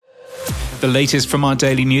The latest from our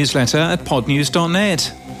daily newsletter at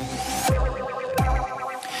podnews.net.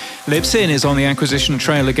 Libsyn is on the acquisition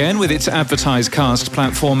trail again with its AdvertiseCast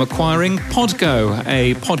platform acquiring PODGO,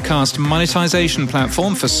 a podcast monetisation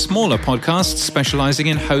platform for smaller podcasts specialising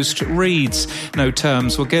in host reads. No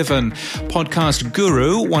terms were given. Podcast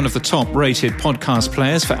Guru, one of the top-rated podcast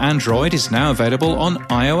players for Android, is now available on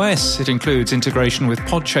iOS. It includes integration with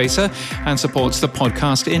Podchaser and supports the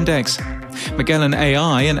podcast index. Magellan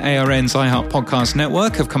AI and ARN's iHeart Podcast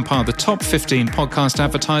Network have compiled the top 15 podcast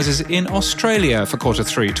advertisers in Australia for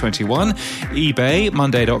Q3 21. eBay,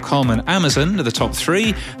 Monday.com and Amazon are the top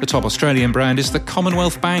 3. The top Australian brand is the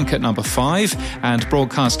Commonwealth Bank at number 5, and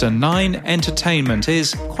broadcaster 9 Entertainment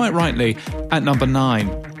is, quite rightly, at number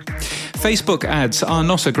 9. Facebook ads are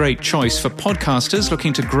not a great choice for podcasters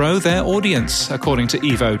looking to grow their audience, according to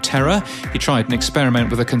Evo Terra. He tried an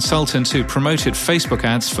experiment with a consultant who promoted Facebook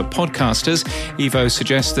ads for podcasters. Evo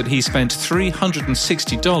suggests that he spent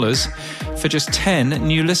 $360 for just 10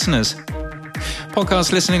 new listeners.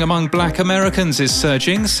 Podcast listening among Black Americans is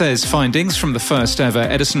surging, says findings from the first ever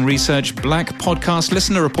Edison Research Black Podcast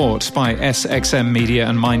Listener Report by SXM Media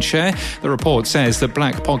and Mindshare. The report says that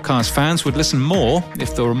Black podcast fans would listen more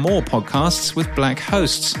if there were more podcasts with Black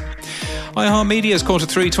hosts. iHeartMedia's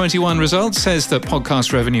Q3 21 results says that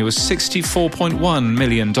podcast revenue was $64.1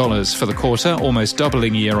 million for the quarter, almost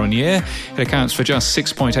doubling year on year. It accounts for just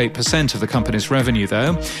 6.8% of the company's revenue,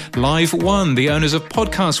 though. Live One, the owners of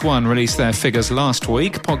Podcast One, released their figures last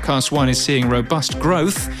week. Podcast One is seeing robust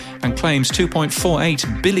growth and claims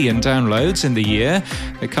 2.48 billion downloads in the year.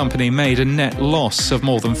 The company made a net loss of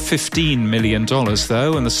more than $15 million,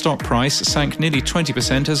 though, and the stock price sank nearly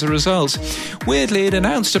 20% as a result. Weirdly, it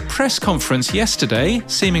announced a press conference yesterday,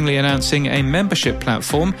 seemingly announcing a membership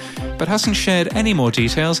platform, but hasn't shared any more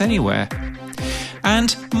details anywhere.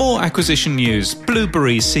 And more acquisition news.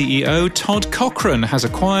 Blueberry CEO Todd Cochran has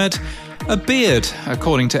acquired a beard,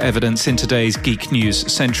 according to evidence in today's Geek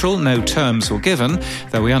News Central. No terms were given,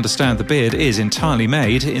 though we understand the beard is entirely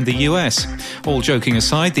made in the US. All joking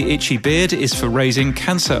aside, the itchy beard is for raising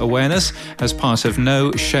cancer awareness as part of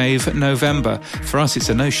No Shave November. For us, it's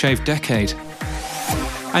a no shave decade.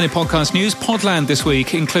 And in podcast news, Podland this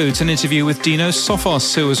week includes an interview with Dino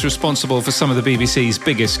Sophos, who was responsible for some of the BBC's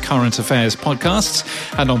biggest current affairs podcasts.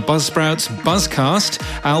 And on Buzzsprout's Buzzcast,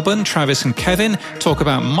 Alban, Travis and Kevin talk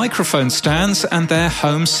about microphone stands and their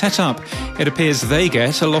home setup. It appears they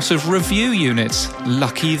get a lot of review units.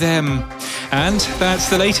 Lucky them. And that's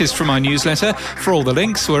the latest from our newsletter. For all the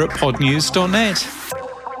links, we're at podnews.net.